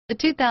The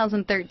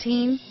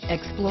 2013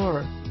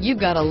 Explorer. You've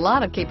got a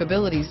lot of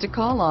capabilities to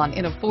call on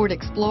in a Ford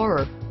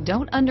Explorer.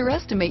 Don't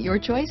underestimate your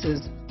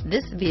choices.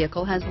 This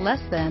vehicle has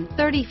less than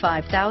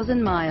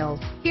 35,000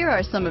 miles. Here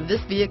are some of this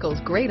vehicle's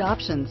great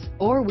options: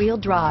 four-wheel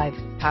drive,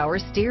 power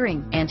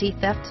steering,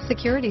 anti-theft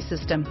security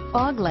system,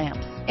 fog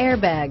lamps,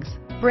 airbags,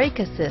 brake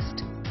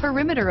assist,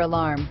 perimeter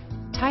alarm,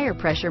 tire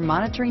pressure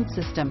monitoring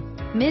system,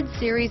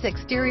 mid-series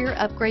exterior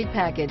upgrade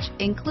package,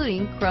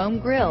 including chrome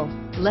grille,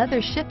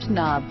 leather shift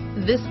knob.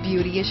 This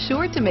beauty is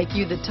sure to make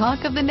you the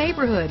talk of the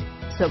neighborhood.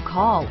 So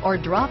call or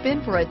drop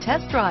in for a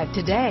test drive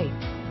today.